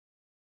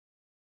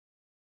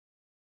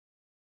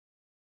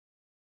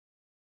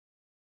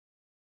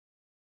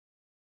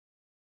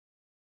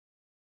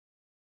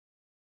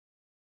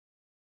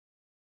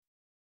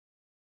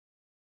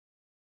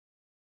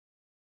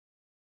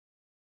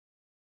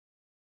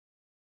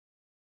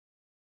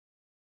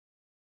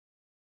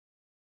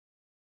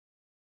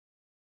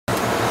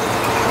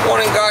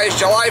guys,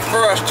 July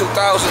 1st, 2021.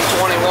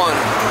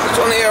 This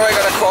one here, I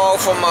got a call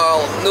from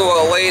a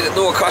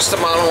newer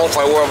customer I don't know if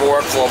I ever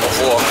worked for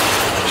before.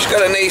 She's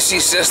got an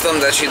AC system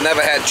that she'd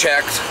never had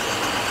checked.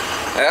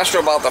 I asked her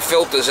about the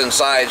filters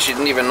inside. She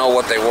didn't even know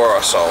what they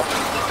were, so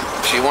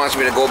she wants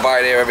me to go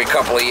by there every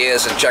couple of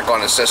years and check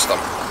on the system.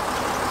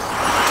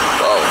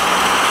 So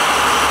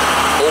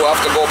we'll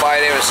have to go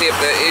by there and see if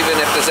even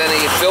if there's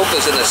any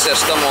filters in the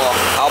system or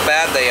how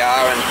bad they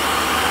are, and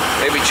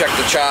maybe check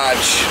the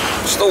charge.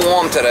 It's still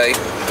warm today.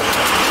 It's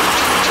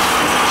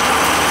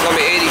gonna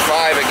be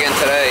 85 again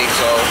today,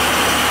 so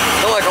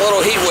feel like a little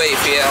heat wave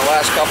here the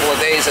last couple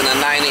of days in the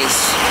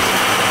 90s.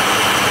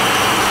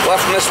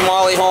 Left Miss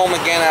Molly home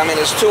again. I mean,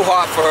 it's too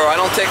hot for her. I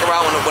don't take her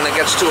out when it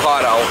gets too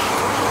hot out.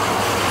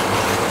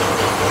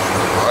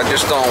 I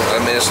just don't. I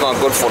mean, it's not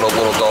good for the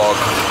little dog.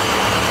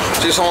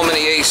 She's home in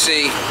the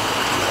AC.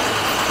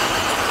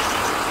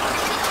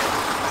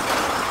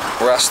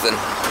 Resting.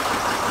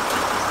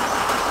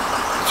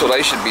 That's what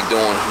I should be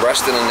doing.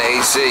 Resting in the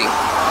AC.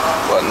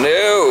 But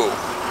no.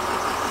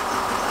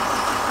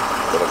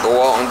 Gotta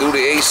go out and do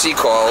the AC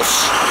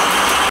calls.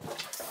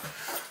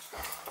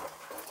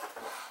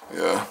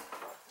 Yeah.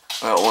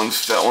 That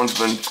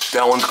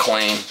one's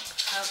clean.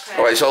 Okay.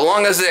 Alright, so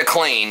long as they're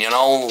clean, you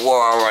know,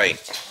 we're alright.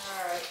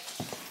 Alright.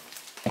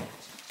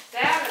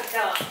 That is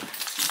done.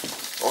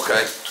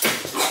 Okay.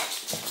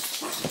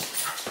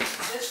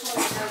 This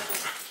one doesn't.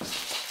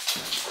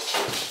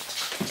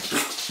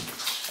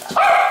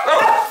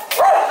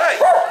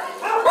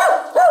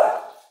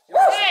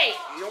 Hey!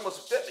 You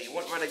almost bit me. You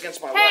went right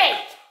against my leg.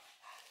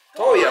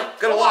 Told you,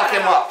 gotta lock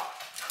him up.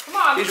 Come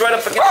on. He's right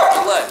up against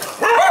my leg.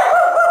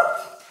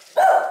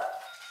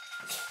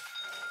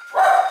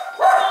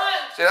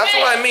 See, that's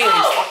what I mean,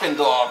 these fucking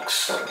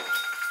dogs.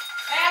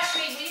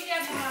 Ashley, leave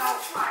them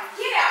out.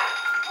 Yeah,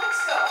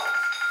 let's go.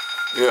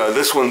 Yeah,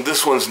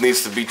 this one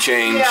needs to be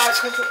changed. Yeah,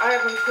 because I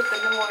haven't put the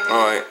new one in.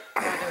 Alright.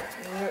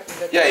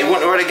 Yeah, he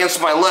went right against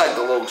my leg,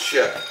 the little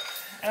shit.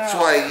 That's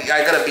why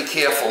I gotta be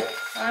careful.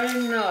 I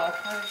didn't know.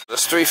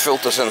 There's 3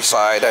 filters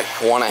inside.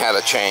 One I had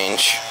to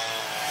change.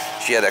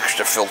 She had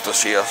extra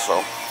filters here,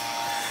 so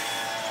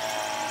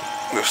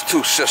there's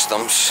 2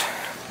 systems.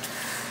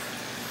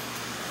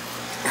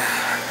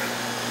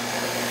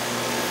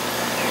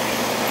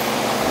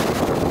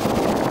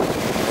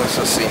 This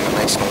is seeming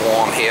nice and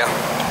warm here.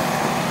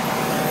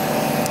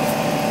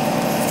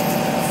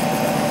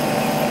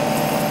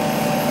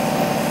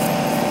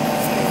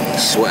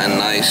 Sweating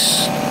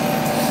nice.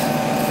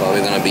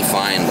 Probably gonna be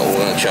fine, but we're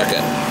gonna check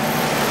it.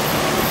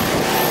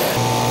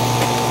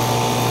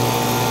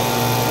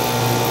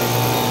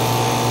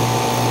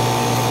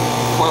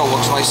 Well,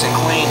 looks nice and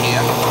clean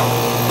here.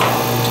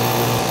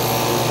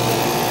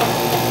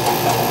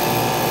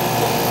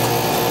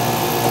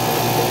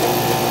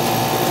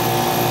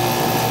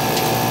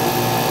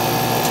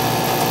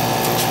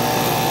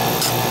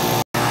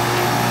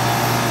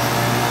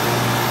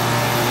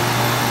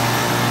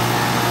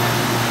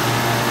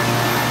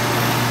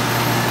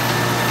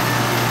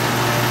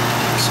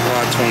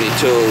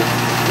 R22.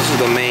 This is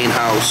the main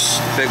house,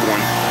 big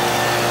one.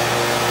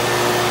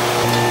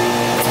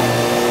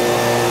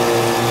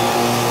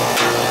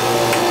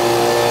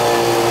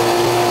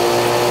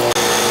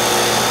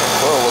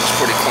 Well, it looks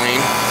pretty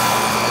clean.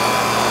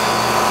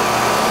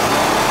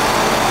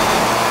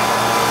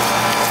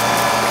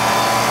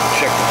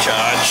 Check the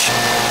charge.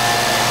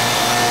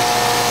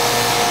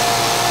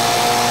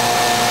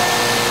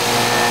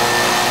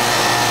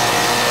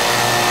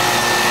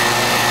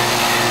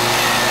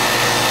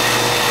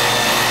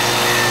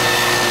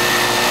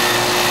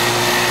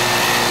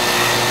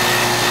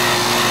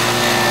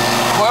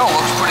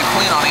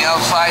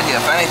 Outside here,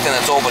 if anything,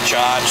 it's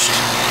overcharged.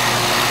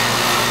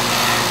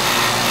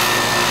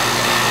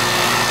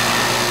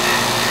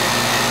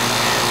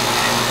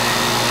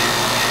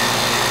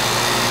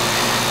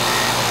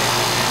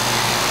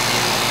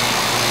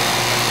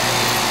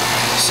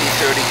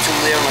 C32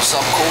 there in the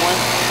subcooling.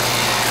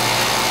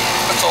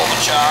 It's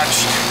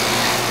overcharged.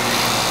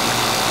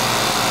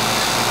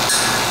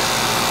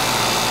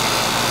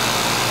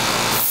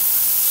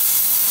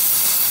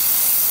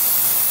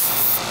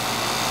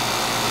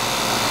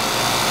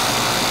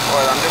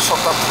 I'm just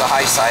hooked up to the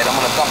high side. I'm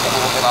going to dump a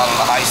little bit out of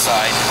the high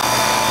side.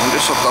 I'm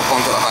just hooked up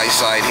onto the high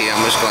side here.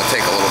 I'm just going to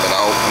take a little bit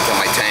out into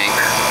my tank.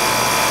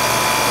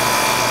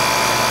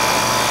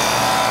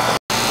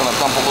 I'm going to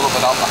dump a little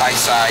bit out the high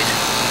side.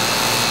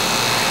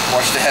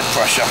 Watch the head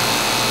pressure.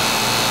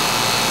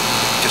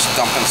 Just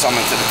dumping some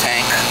into the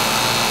tank.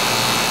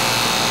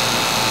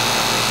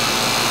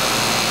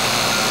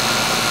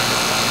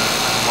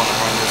 I want to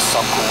bring this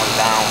subcoolant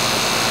down.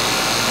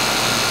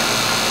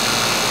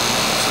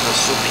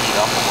 Superheat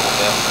up a little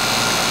bit.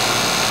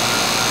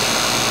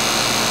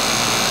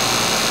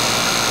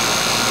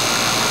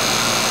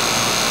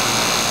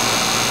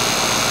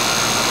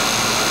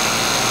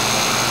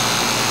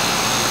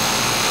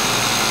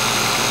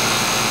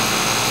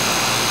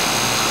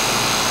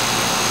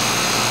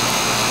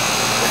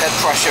 The head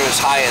pressure is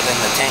higher than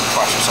the tank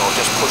pressure, so we'll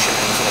just push it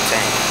into the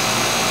tank.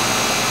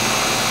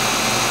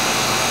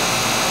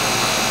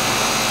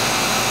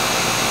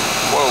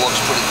 coil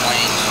looks pretty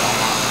clean, so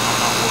I'm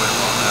not worried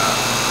about that.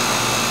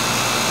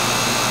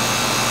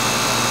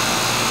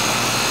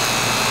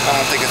 I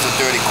don't think it's a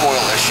dirty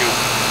coil issue.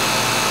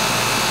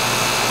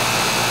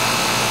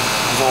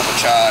 It's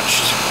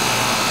overcharged.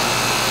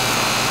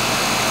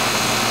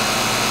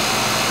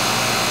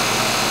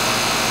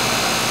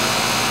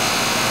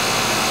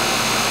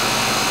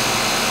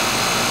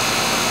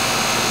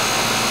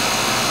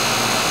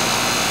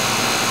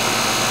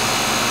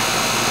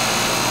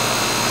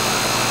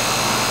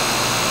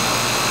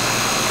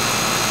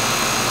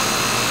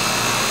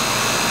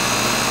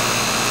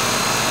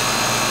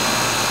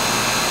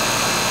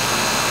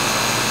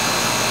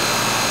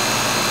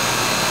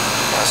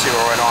 I see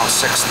we're right on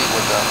 60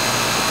 with the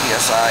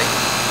PSI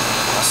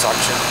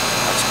suction.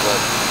 That's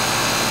good.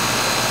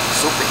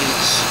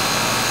 Superheats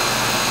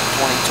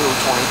 22,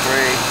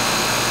 23.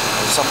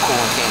 The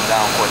subcooling came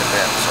down quite a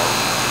bit, so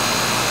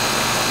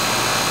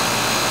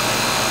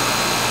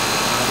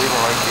we'll leave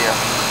it right there.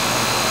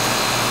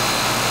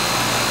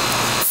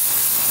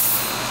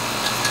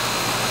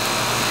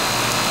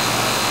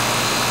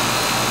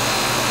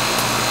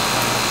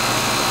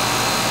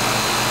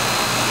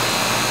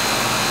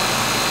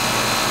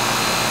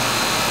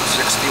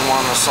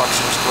 61, the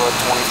suction's good.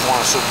 24,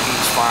 the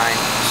superheat's fine.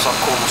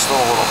 Subcooling's still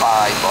a little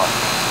high, but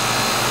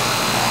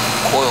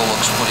coil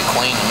looks pretty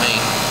clean to me.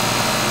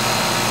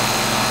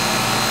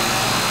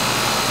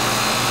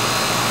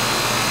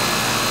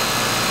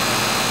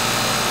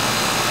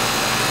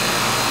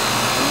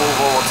 We'll move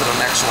over to the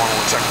next one.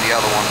 We'll check the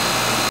other one.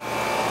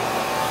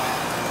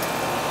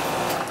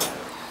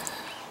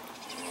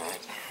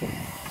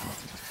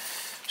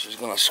 Just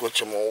gonna switch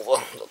them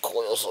over. The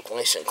coils look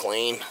nice and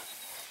clean.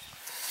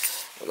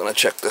 We're going to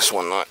check this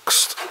one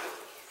next.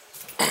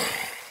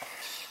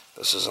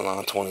 This is an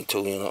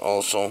R22 unit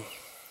also.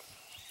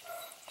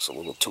 It's a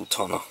little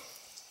 2-tonner.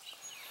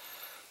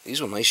 These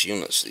were nice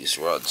units, these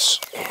rods.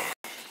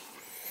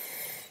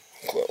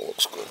 Coil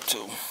looks good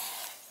too.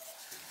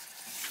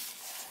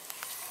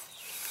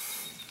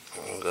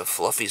 And the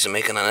fluffies are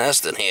making a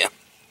nest in here.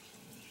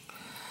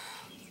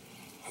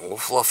 A little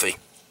fluffy.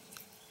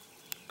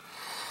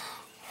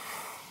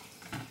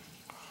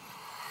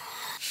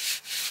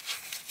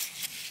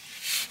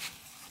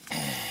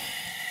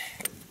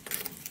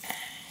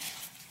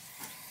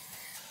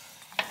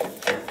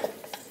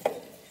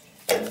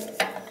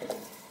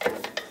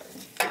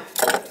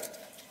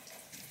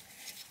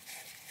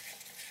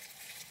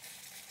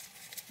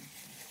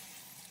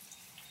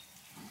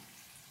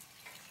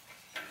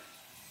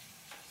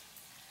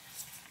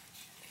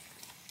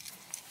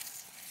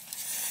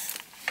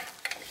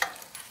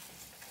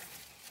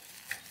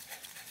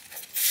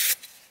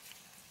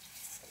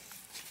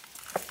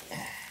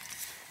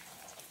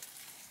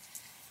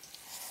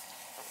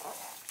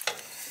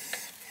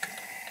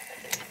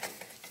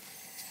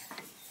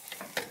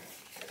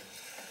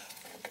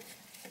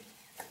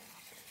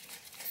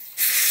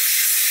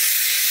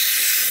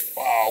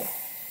 Wow.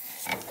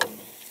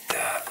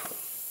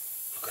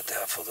 Look at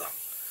that for the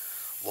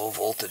low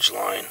voltage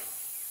line.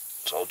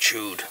 It's all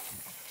chewed.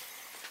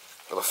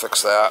 Gotta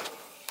fix that.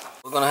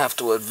 We're gonna have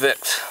to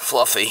evict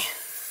Fluffy.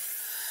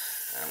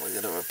 And we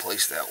gotta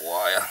replace that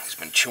wire. He's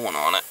been chewing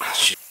on it. I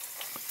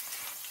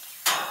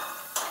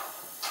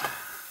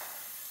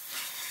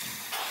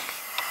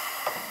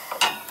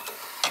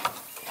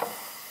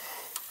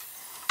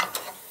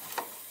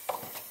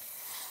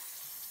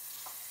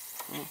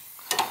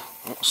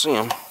don't see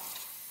him.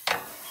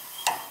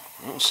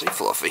 I don't see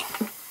Fluffy.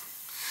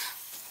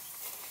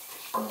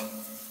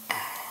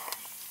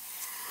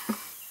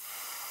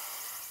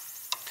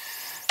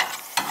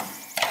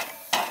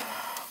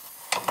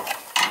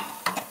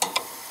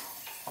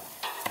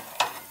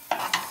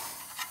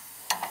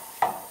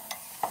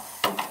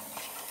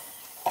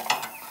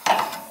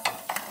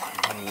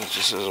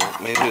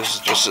 Maybe this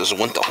is just his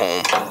winter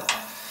home.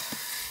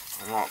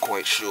 I'm not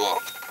quite sure.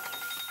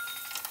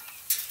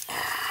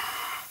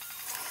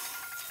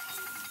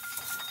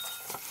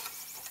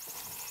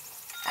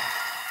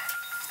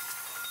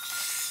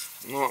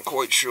 Not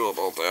quite sure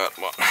about that,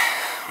 but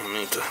I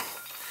need to.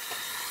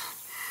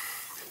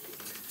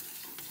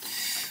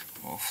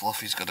 Well,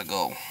 Fluffy's gotta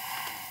go.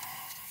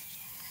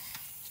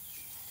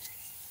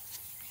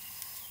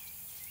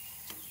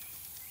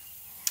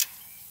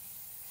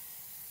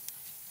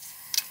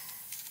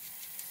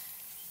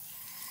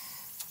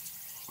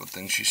 Good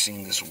thing she's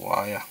seen this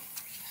wire.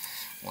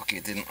 Lucky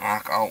it didn't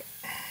arc out.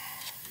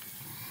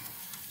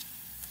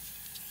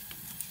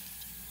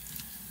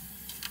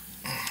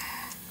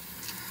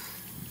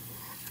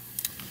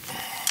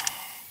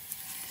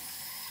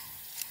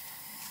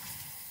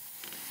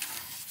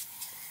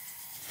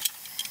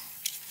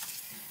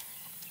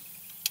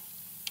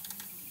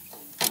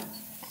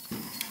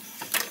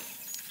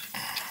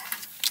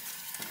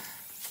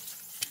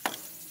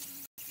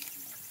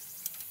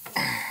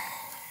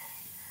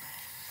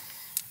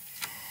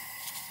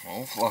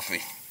 Oh,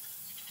 Fluffy.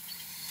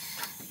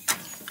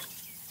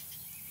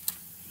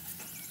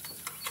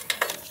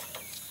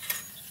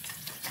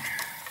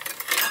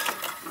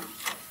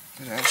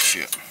 Look at that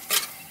shit.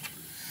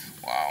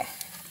 Wow.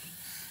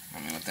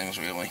 That thing's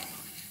really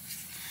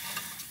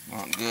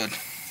not good.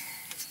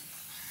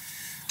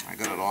 I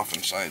got it off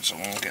inside, so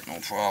I won't get no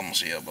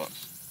problems here, but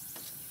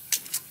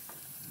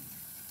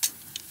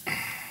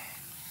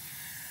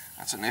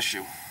that's an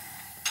issue.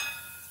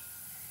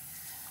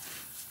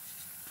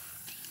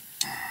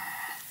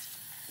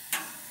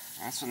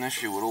 That's an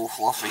issue with old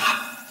Fluffy.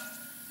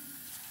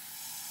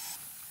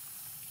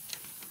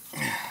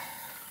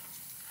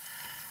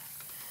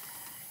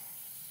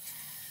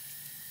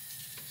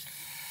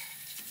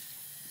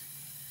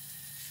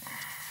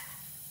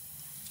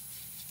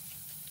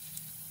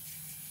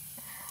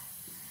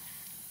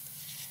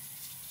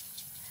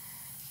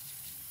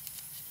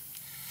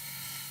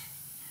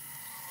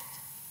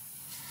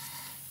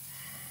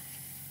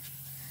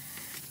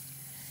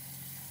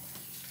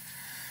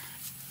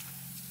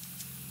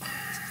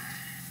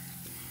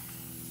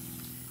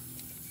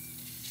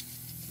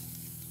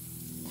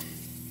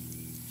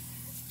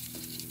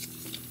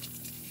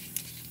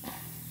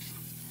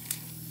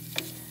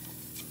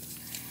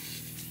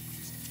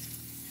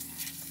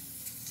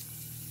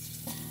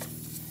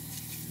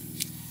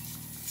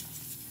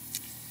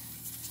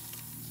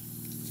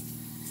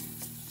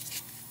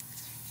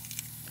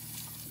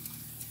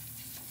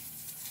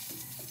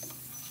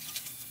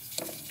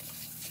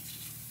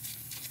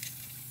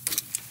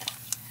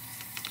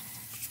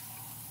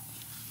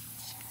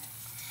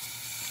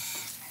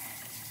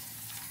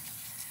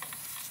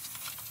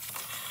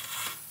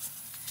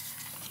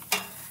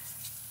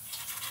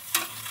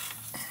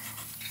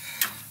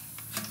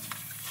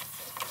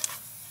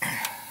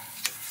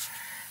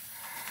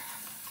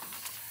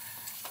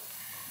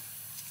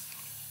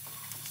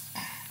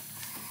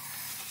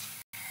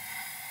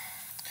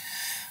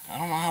 I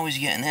don't know how he's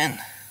getting in, to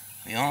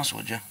be honest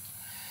with you.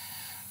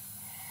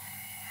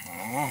 I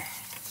don't know.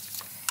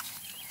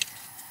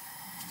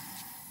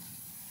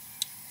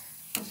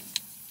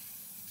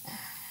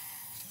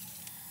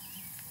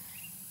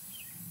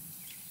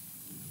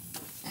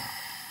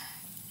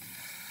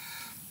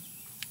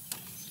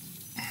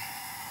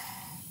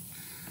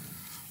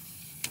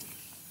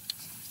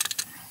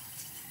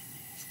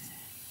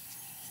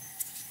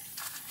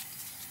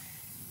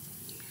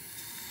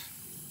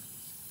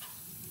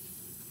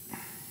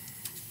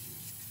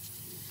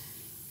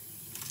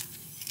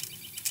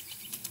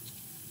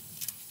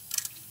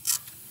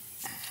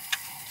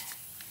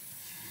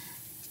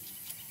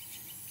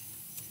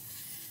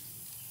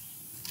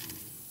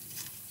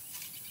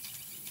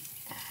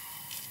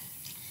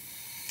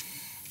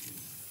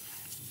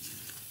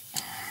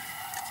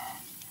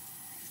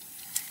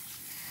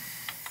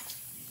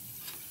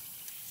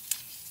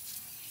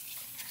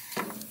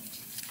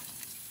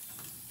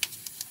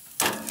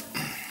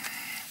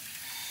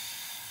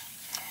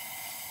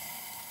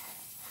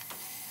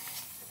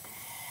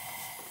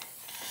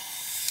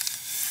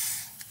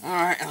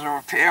 Alright, there's a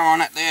repair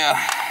on it there.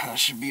 That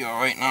should be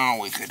alright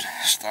now. We could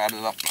start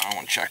it up now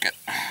and check it.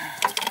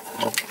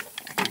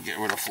 Get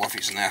rid of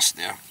Fluffy's nest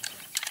there.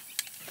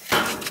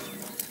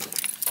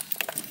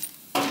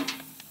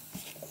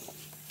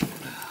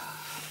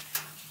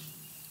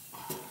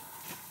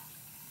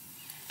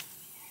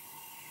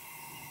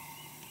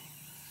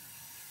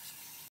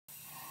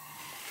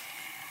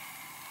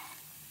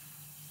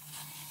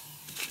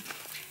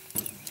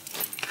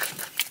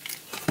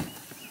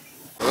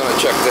 We're going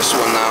to check this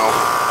one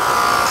now.